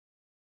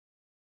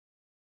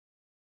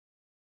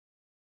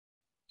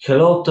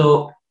Hello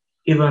to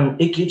Ivan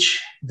Ikic,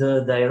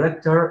 the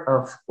director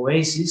of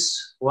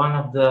OASIS, one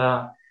of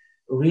the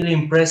really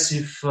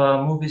impressive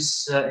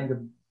movies in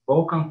the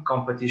Balkan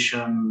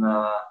competition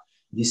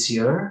this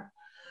year.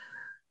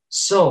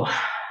 So,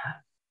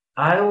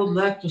 I would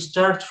like to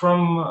start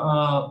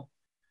from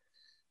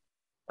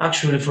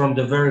actually from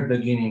the very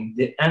beginning.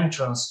 The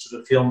entrance to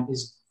the film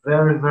is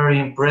very, very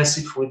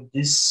impressive with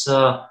this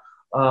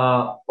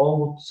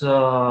old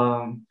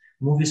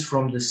movies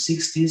from the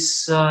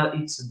 60s.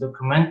 It's a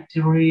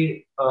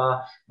documentary,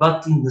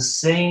 but in the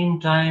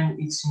same time,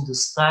 it's in the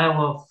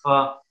style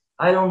of,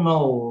 I don't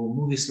know,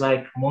 movies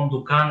like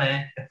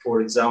Mondokane,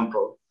 for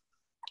example.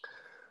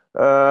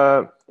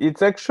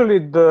 It's actually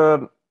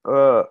the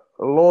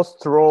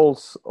lost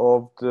roles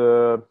of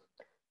the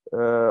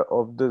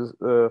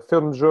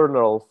film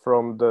journal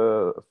from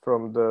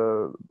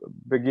the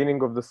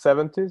beginning of the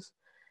 70s,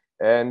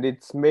 and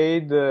it's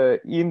made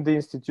in the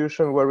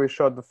institution where we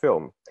shot the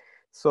film.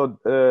 So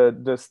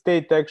the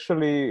state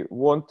actually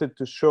wanted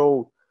to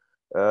show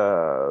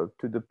to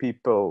the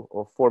people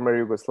of former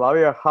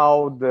Yugoslavia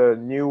how the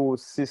new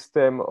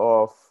system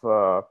of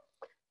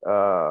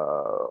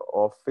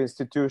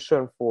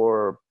institution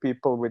for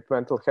people with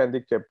mental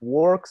handicap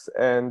works,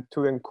 and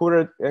to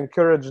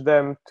encourage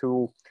them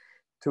to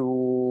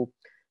to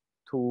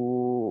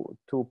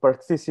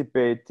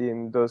participate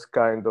in those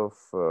kind of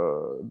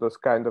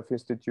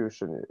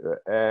institution.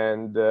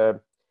 And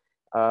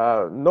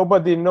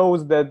nobody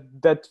knows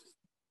that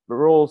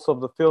roles of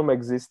the film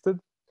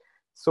existed.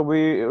 So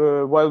we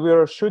while we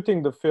were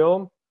shooting the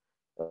film,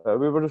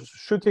 we were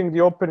shooting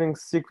the opening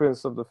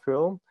sequence of the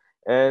film,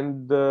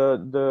 and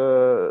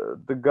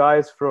the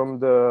guys from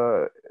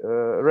the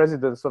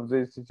residents of the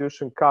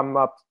institution come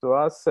up to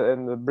us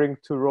and bring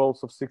two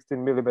rolls of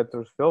 16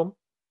 millimeters film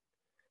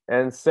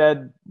and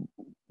said,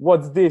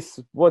 "What's this?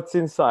 What's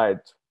inside?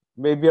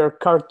 Maybe are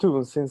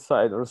cartoons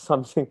inside or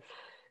something."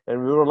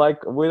 And we were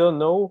like, "We don't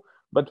know,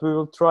 but we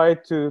will try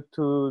to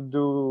do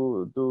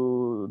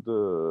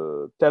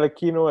the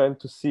telekino and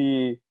to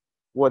see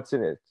what's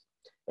in it."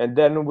 And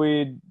then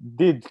we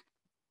did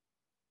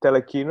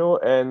telekino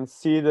and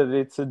see that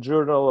it's a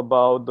journal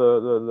about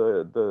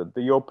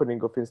the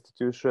opening of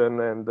institution,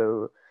 and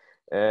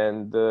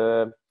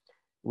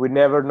we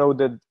never know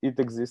that it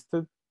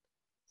existed.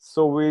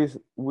 So we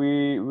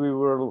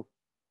were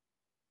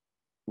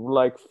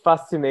like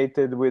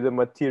fascinated with the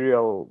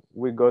material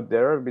we got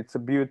there. It's a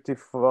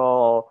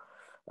beautiful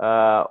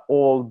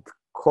old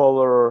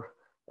color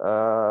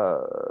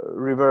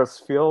reverse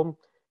film,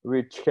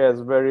 which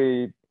has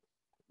very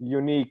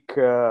unique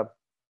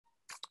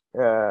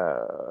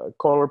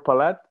color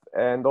palette,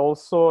 and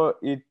also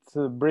it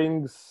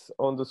brings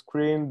on the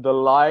screen the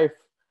life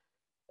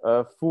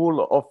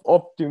full of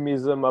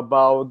optimism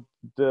about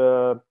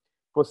the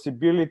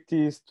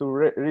possibilities to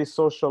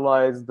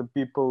re-socialize the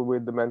people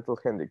with the mental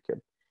handicap,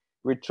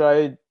 which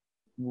I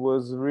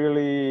was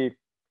really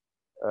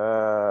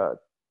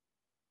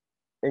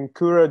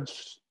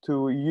encouraged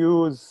to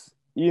use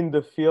in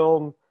the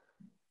film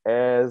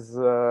as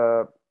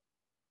a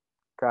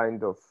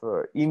kind of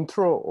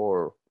intro,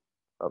 or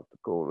how to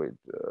call it,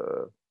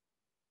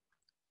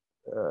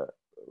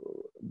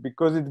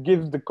 because it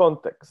gives the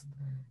context,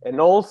 and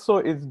also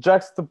it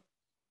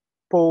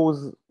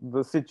juxtapose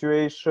the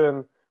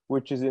situation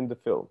which is in the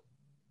film.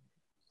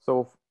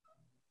 So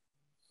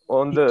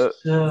on the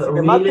It's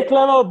really, cinematic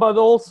level, but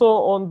also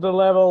on the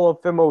level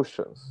of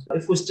emotions.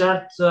 if we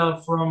start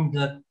from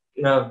the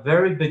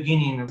very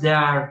beginning, there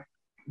are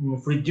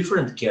three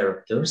different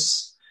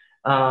characters.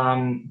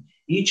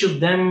 Each of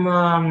them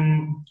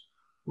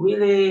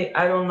really,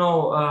 I don't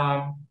know,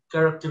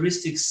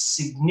 characteristics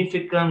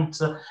significant.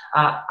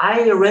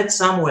 I read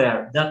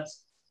somewhere that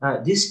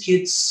these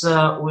kids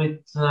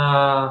with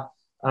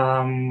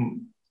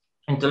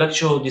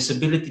intellectual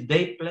disability,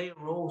 they play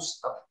roles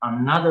of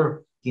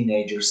another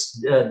teenagers.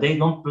 They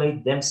don't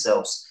play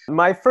themselves.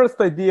 My first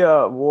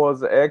idea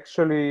was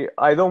actually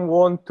I don't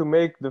want to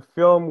make the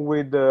film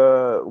with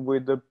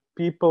the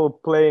people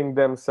playing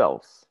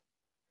themselves,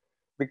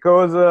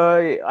 because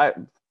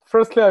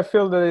firstly I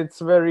feel that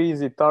it's very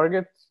easy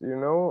target,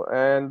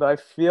 and I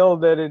feel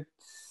that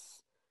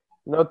it's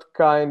not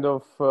kind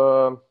of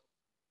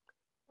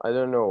I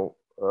don't know,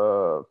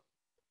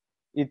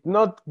 it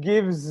not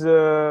gives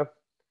a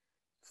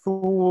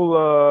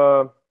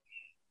full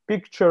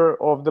picture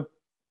of the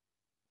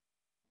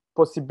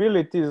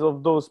possibilities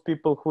of those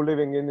people who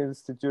living in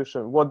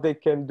institution, what they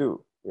can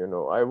do.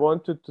 I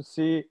wanted to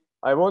see,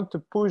 I want to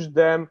push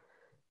them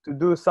to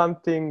do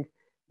something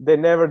they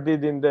never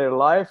did in their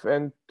life,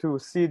 and to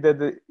see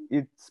that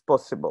it's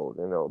possible,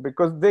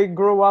 because they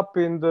grow up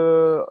in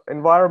the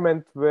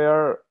environment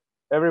where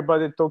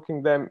everybody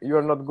talking them,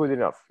 you're not good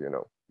enough,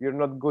 you're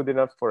not good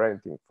enough for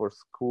anything, for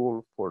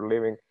school, for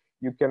living,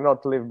 you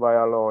cannot live by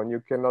alone,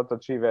 you cannot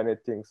achieve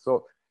anything,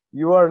 so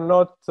you are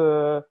not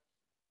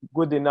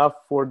good enough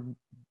for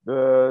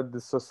the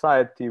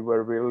society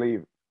where we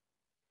live.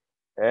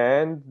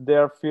 And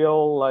they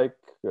feel like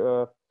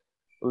a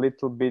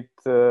little bit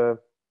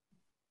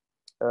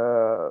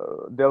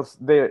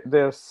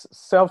their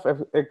self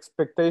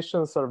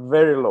expectations are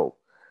very low.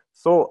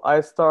 So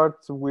I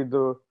start with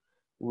the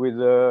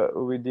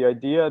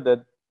idea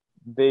that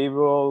they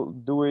will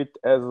do it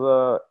as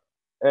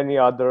any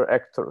other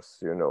actors,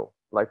 you know,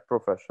 like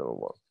professional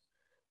ones.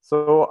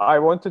 So I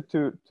wanted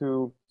to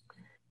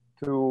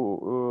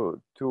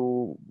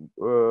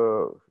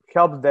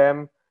help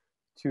them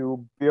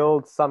to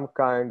build some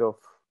kind of,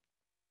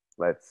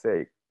 let's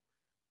say,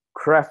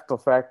 craft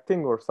of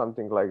acting or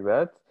something like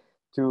that,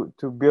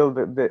 to build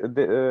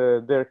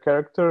their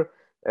character,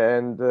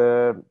 and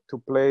to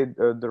play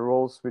the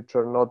roles which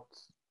are not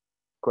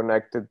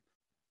connected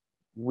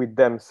with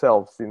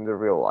themselves in the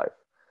real life.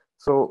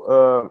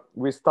 So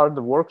we start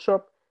the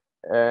workshop,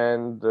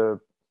 and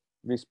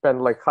we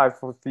spend like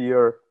half of the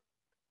year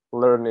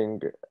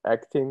learning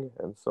acting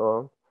and so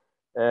on.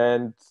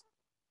 And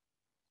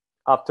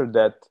after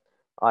that,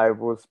 I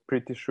was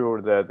pretty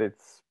sure that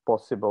it's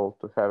possible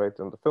to have it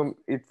in the film.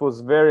 It was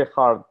very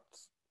hard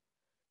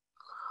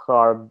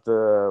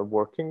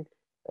working,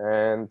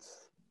 and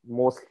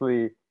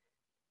mostly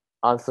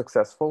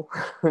unsuccessful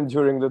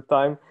during the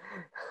time.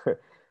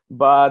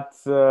 But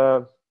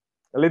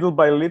little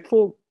by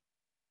little,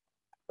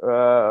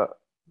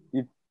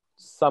 it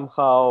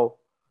somehow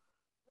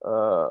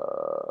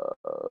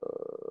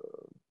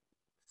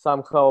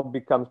somehow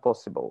becomes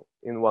possible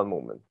in one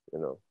moment, you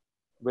know,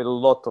 with a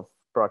lot of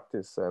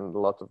practice and a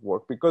lot of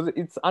work, because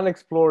it's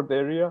unexplored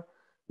area.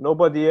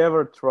 Nobody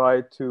ever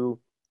tried to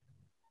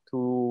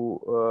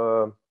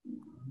uh,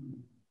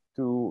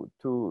 to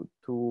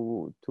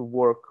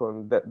work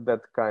on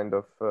that kind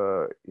of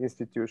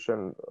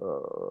institution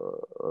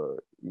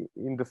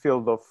in the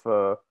field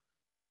of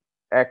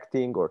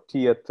acting or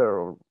theater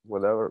or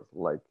whatever.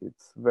 Like,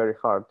 it's very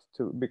hard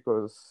to,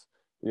 because,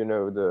 you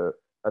know, the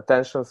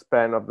attention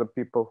span of the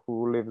people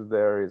who live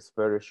there is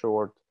very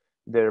short.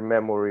 Their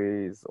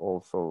memory is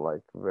also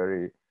like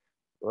very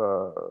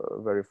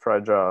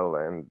fragile,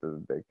 and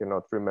they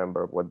cannot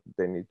remember what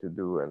they need to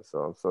do and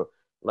so on. So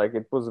like,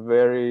 it was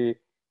very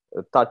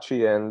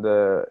touchy and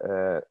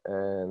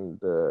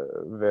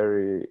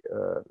very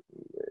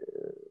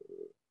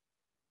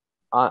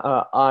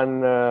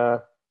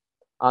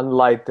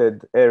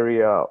unlighted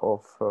area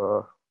of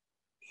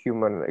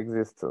human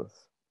existence.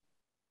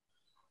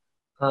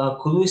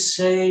 Could we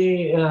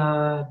say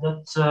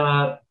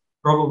that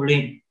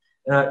probably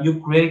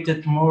you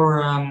created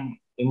more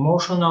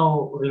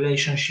emotional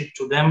relationship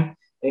to them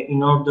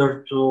in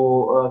order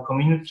to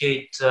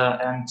communicate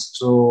and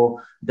to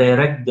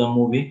direct the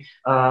movie?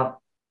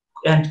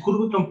 And could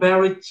we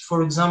compare it,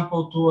 for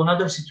example, to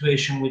another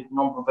situation with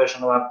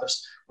non-professional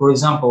actors? For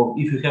example,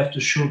 if you have to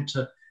shoot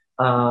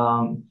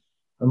a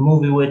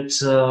movie with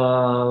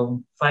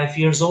 5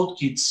 years old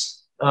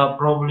kids,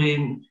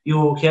 probably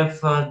you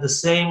have the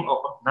same,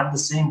 or not the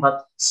same,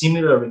 but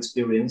similar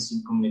experience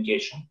in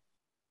communication.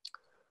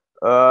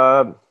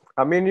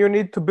 I mean, you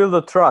need to build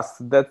a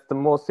trust. That's the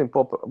most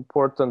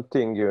important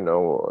thing, you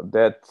know,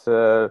 that,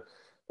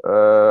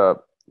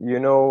 you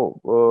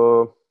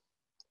know,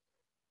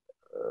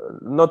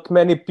 not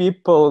many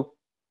people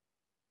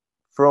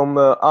from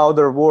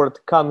outer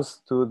world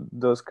comes to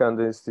those kind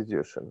of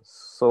institutions.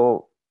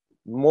 So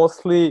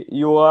mostly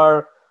you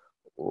are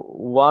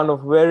one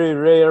of very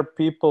rare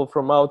people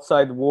from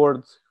outside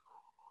world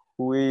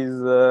who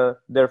is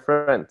their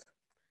friend.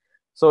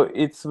 So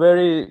it's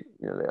very,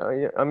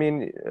 I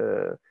mean,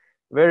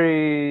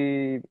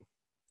 very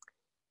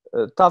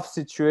tough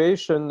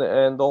situation,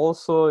 and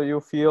also you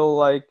feel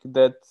like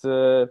that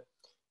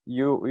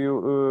you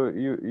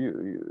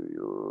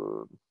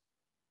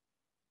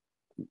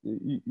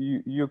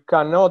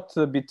cannot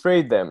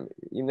betray them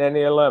in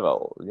any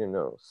level, you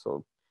know.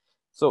 So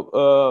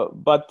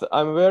but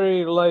I'm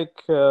very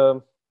like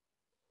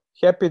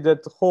happy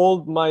that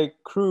whole my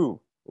crew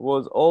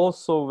was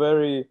also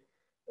very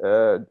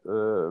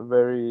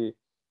very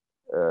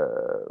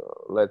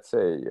let's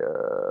say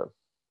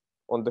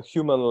on the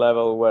human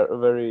level, were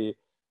very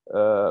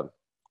uh,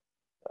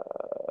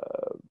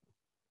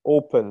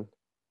 open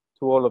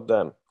to all of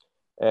them,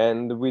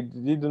 and we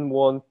didn't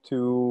want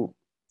to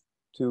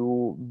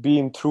be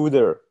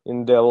intruder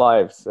in their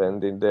lives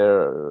and in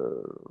their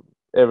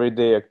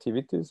everyday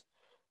activities.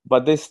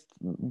 But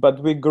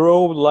but we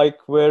grow like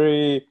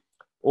very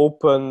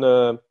open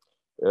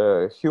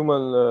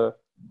human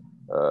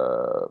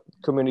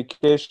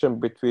communication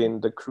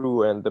between the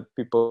crew and the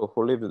people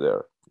who live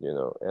there, you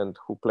know, and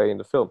who play in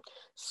the film.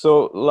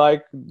 So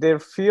like, they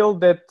feel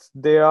that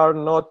they are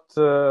not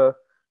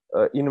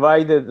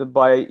invited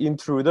by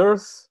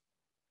intruders.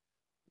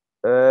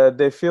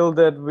 They feel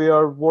that we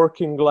are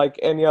working like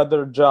any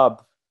other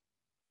job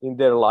in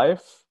their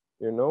life,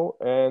 you know,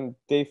 and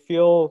they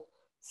feel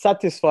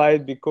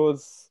satisfied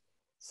because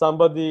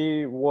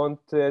somebody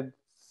wanted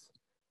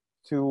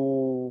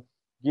to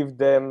give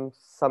them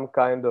some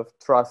kind of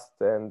trust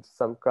and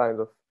some kind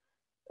of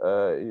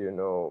you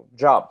know,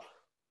 job.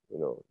 You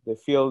know, they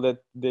feel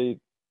that they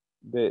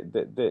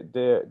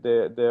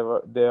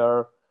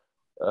are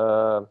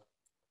uh,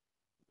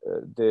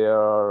 they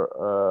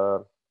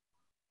are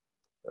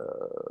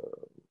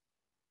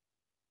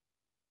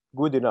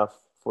good enough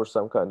for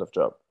some kind of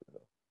job.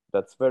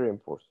 That's very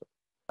important.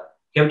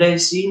 Have they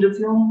seen the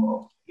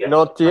film? Yeah.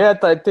 Not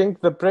yet. I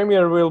think the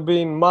premiere will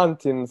be in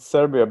month in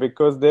Serbia,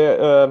 because they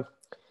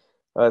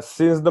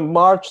since the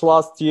March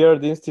last year,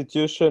 the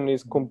institution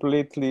is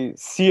completely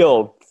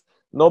sealed.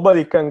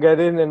 Nobody can get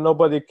in and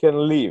nobody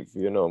can leave,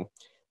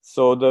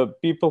 So the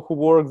people who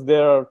work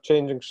there are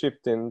changing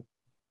shift in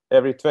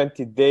every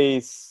 20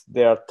 days.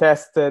 They are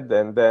tested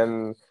and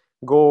then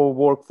go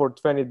work for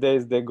 20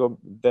 days.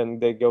 Then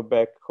they go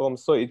back home.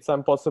 So it's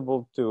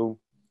impossible to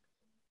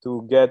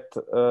get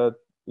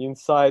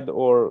inside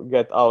or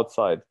get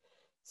outside.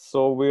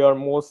 So we are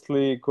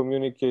mostly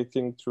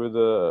communicating through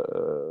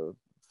the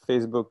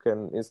Facebook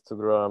and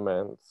Instagram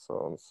and so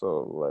on.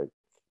 So like,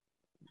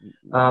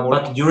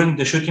 but during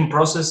the shooting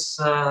process,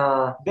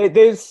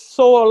 they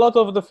saw a lot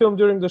of the film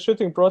during the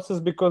shooting process,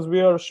 because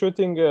we are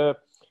shooting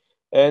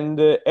and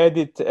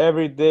edit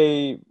every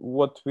day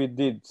what we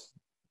did,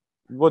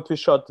 what we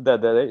shot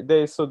that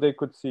day, so they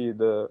could see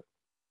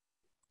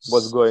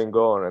what's going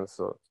on and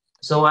so.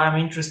 So I'm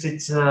interested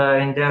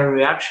in their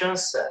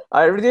reactions.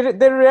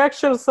 Their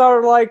reactions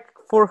are like,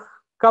 for a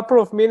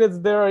couple of minutes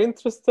they are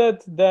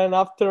interested, then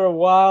after a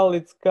while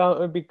it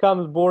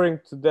becomes boring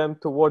to them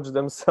to watch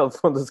themselves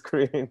on the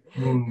screen.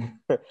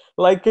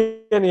 Like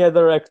any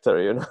other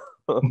actor,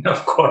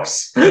 Of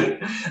course.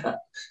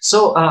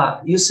 So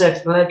you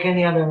said like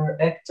any other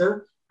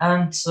actor,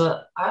 and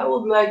I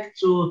would like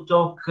to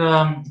talk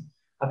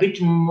a bit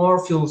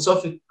more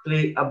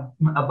philosophically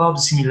about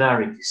the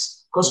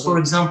similarities. Because, for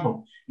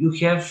example, you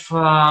have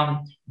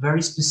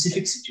very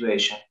specific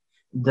situation,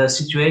 the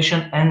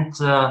situation and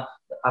a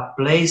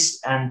place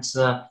and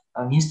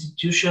an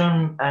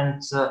institution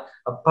and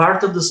a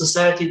part of the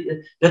society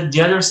that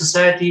the other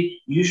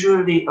society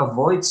usually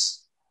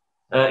avoids.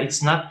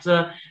 It's not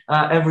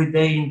every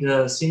day in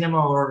the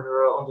cinema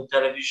or on the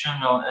television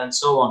and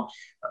so on.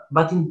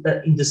 But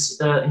in the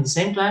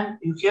same time,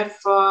 you have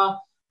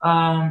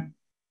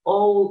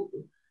all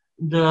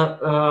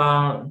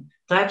the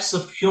types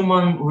of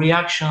human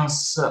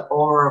reactions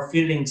or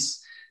feelings.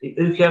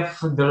 You have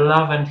the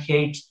love and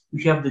hate.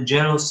 You have the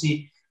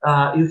jealousy.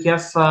 You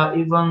have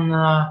even,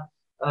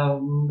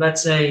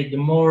 let's say, the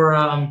more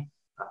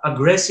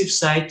aggressive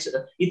side.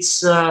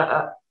 It's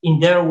in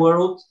their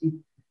world.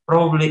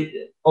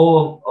 Probably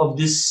all of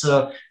these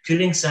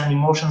feelings and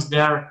emotions, they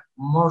are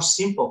more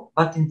simple,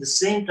 but in the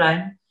same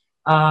time,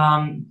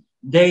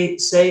 they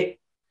say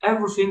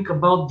everything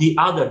about the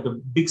other,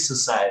 the big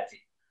society.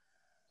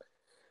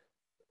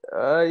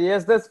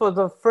 Yes, that's what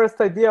the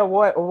first idea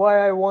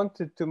why I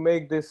wanted to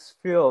make this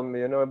film,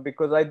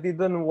 because I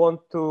didn't want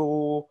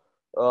to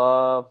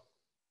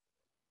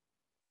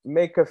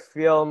make a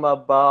film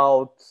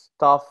about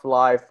tough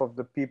life of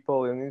the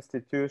people in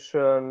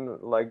institution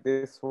like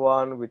this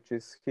one, which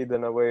is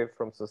hidden away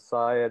from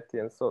society.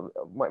 And so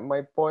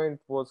my point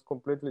was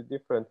completely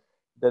different,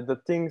 that the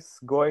things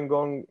going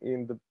on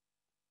in the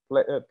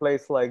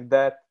place like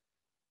that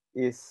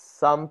is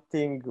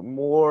something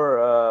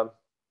more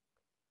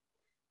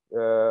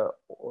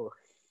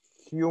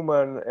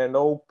human and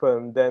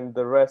open than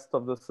the rest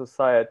of the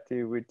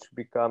society, which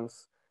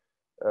becomes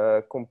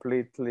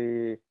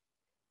completely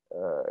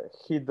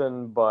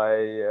hidden by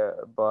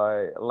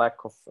lack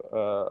of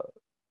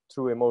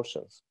true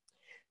emotions.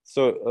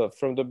 So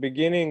from the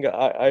beginning,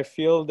 I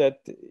feel that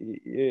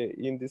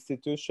in the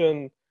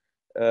institution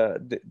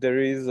there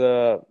is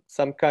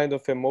some kind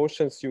of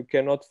emotions you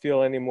cannot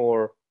feel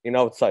anymore in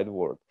outside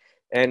world,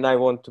 and I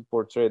want to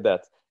portray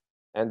that,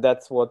 and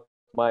that's what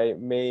my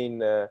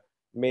main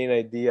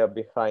idea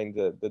behind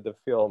the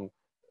film.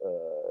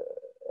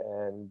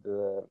 And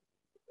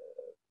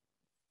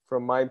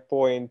from my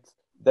point,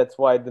 that's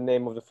why the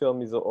name of the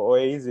film is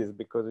Oasis,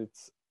 because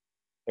it's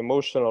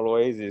emotional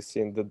oasis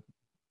in the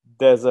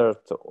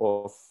desert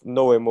of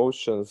no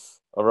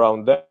emotions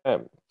around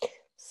them.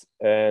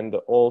 And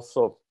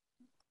also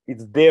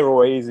it's their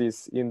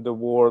oasis in the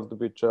world,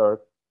 which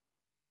are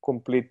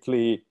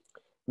completely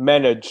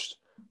managed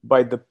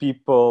by the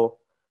people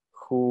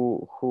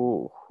who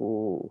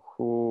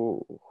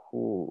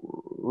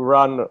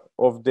run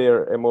of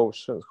their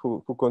emotions,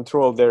 who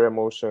control their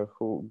emotions,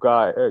 who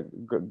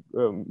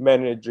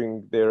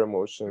managing their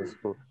emotions.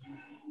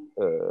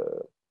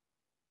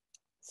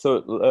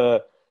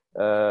 So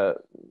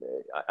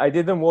I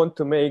didn't want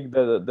to make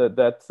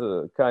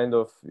that kind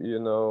of,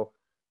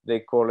 they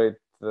call it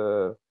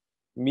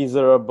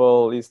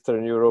miserable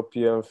Eastern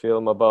European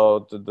film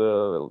about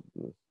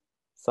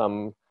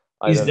some.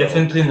 It's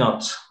definitely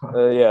not.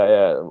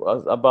 Yeah,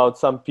 about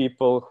some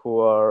people who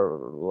are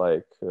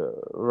like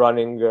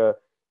running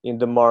in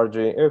the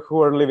margin,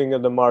 who are living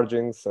in the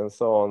margins and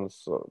so on.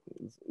 So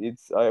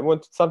I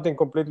wanted something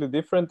completely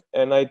different,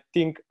 and I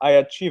think I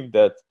achieved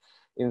that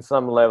in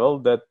some level,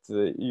 that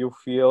you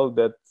feel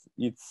that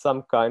it's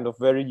some kind of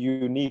very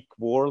unique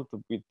world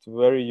with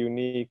very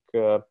unique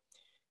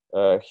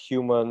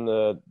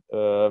human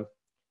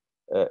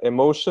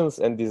emotions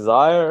and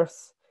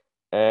desires,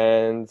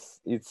 and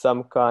it's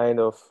some kind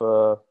of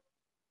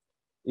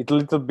it's a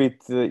little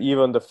bit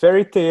even the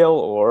fairy tale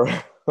or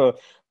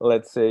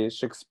let's say,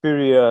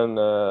 Shakespearean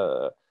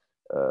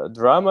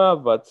drama,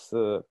 but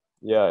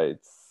yeah,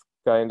 it's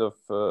kind of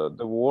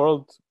the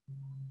world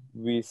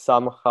we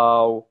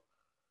somehow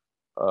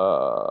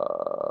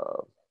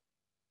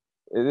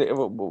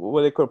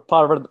what they call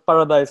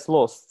paradise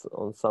lost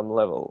on some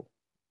level.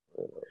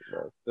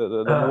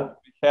 The world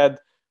we had,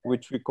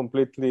 which we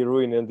completely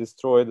ruined and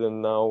destroyed,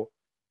 and now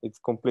it's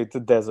complete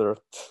desert,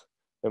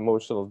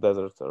 emotional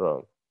desert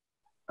around.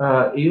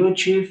 You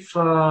achieve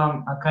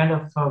a kind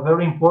of a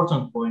very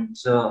important point.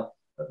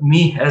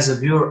 Me as a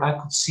viewer, I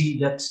could see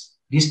that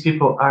these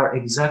people are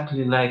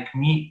exactly like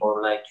me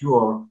or like you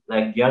or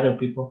like the other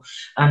people.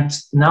 And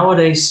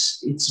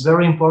nowadays, it's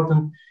very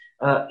important.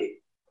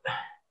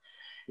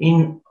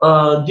 In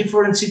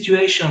different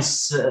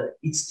situations,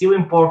 it's still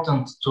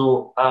important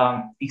to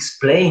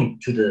explain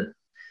to the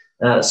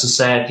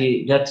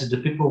society that the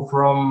people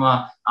from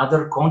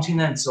other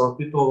continents or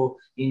people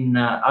in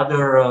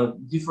other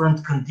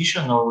different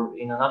condition or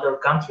in another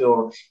country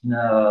or in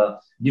a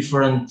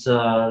different,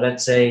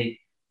 let's say,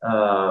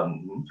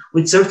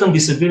 with certain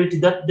disability,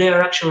 that they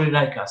are actually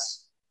like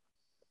us.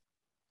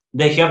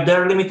 They have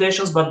their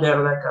limitations, but they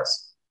are like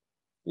us.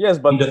 Yes,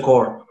 but in the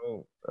core.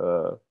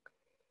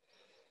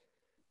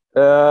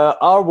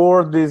 Our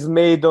world is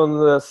made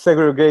on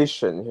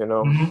segregation,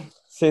 Mm-hmm.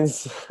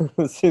 since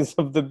since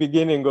of the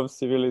beginning of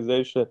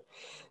civilization.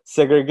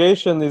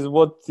 Segregation is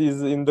what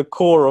is in the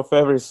core of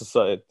every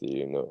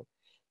society,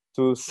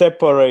 to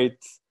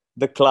separate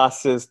the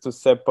classes, to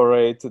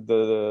separate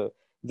the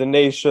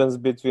nations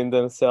between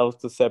themselves,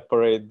 to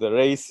separate the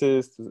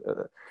races,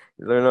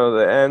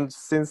 and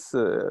since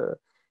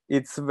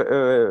it's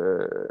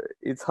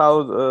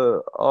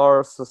how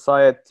our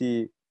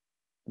society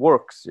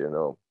works,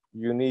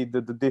 you need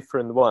the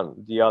different one,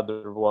 the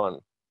other one,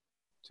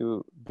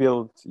 to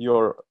build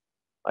your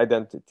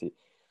identity.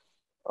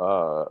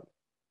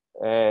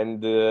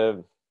 And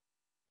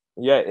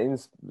yeah,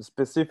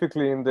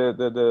 specifically in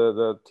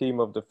the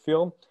theme of the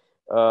film,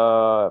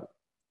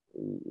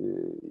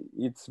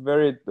 it's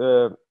very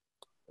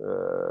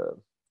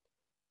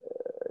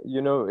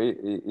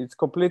it's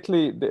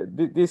completely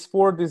this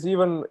word is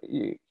even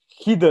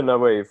hidden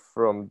away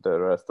from the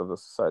rest of the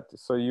society,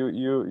 so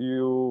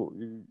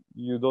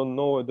you don't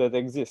know that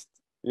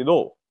exists at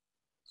all.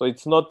 So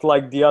it's not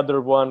like the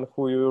other one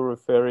who you're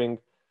referring,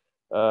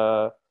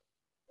 the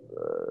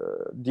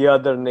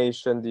other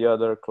nation, the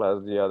other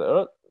class, the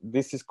other.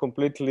 This is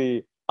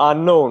completely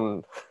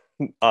unknown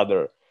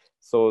other,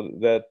 so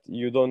that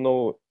you don't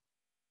know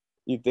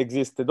it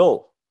exists at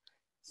all.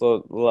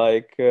 So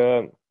like,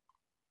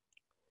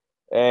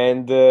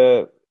 and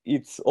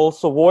it's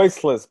also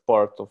voiceless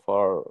part of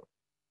our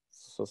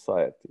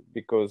society,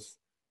 because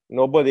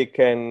nobody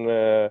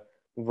can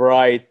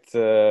write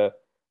a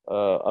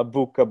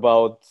book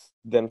about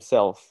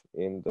themselves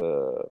in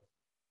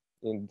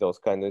those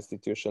kind of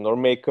institutions, or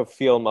make a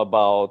film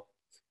about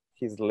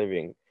his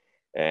living,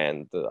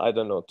 and I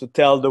don't know, to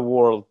tell the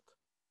world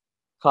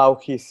how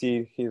he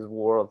sees his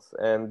world,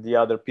 and the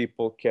other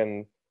people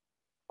can,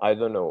 I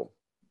don't know,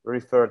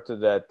 refer to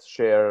that,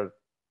 share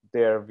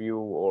their view,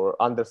 or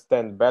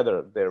understand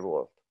better their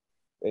world.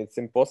 It's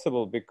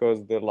impossible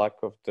because the lack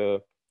of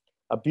the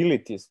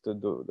abilities to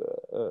do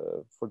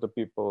for the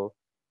people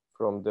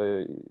from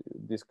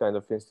this kind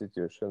of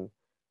institution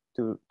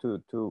to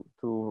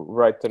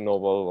write a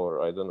novel,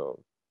 or I don't know,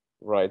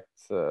 write.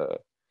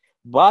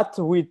 But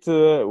with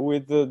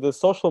the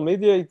social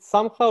media, it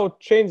somehow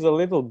changed a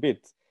little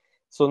bit.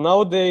 So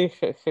now they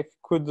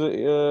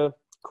could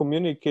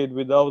communicate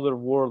with the outer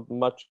world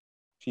much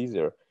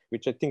easier,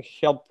 which I think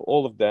helped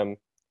all of them.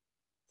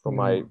 From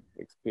my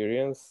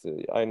experience,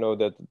 I know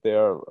that they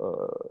are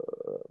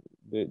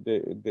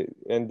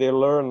and they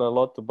learn a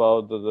lot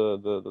about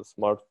the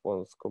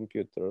smartphones,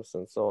 computers,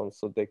 and so on,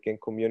 so they can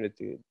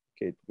communicate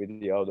with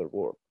the outer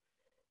world.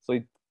 So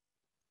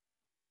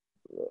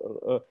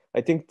I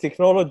think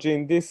technology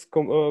in this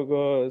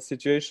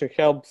situation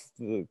helps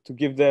to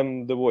give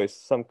them the voice,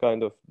 some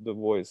kind of the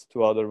voice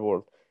to other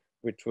world,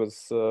 which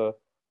was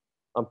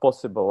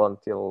impossible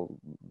until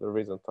the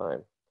recent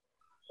time.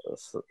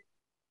 So,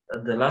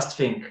 the last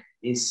thing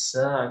is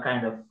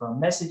kind of a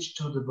message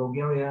to the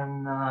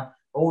Bulgarian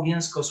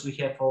audience, because we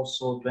have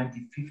also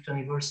 25th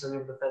anniversary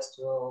of the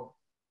festival.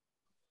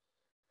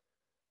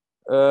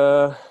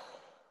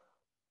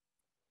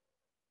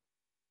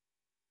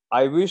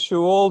 I wish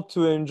you all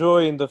to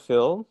enjoy in the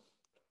film.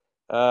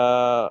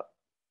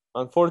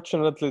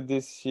 Unfortunately,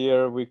 this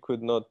year we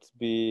could not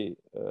be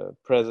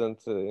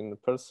present in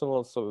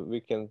personal, so we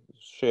can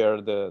share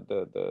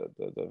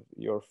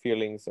your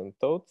feelings and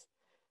thoughts.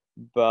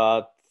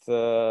 But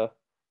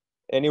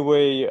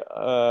anyway,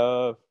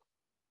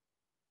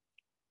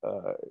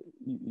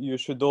 you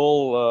should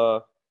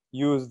all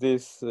use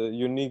this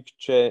unique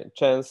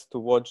chance to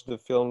watch the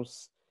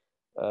films,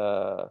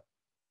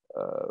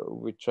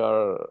 which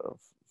are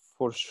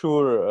for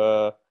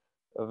sure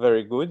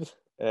very good,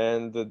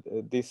 and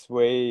this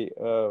way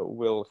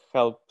will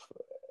help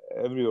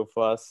every of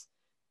us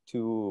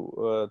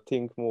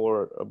think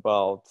more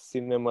about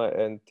cinema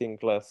and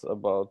think less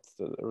about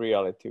the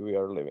reality we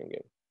are living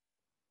in.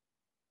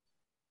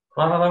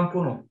 Hvala vam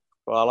puno.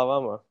 Hvala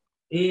vama.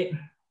 I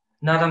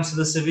nadam se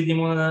da se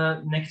vidimo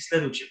na neki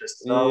sledeći I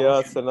festival.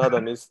 ja se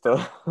nadam isto.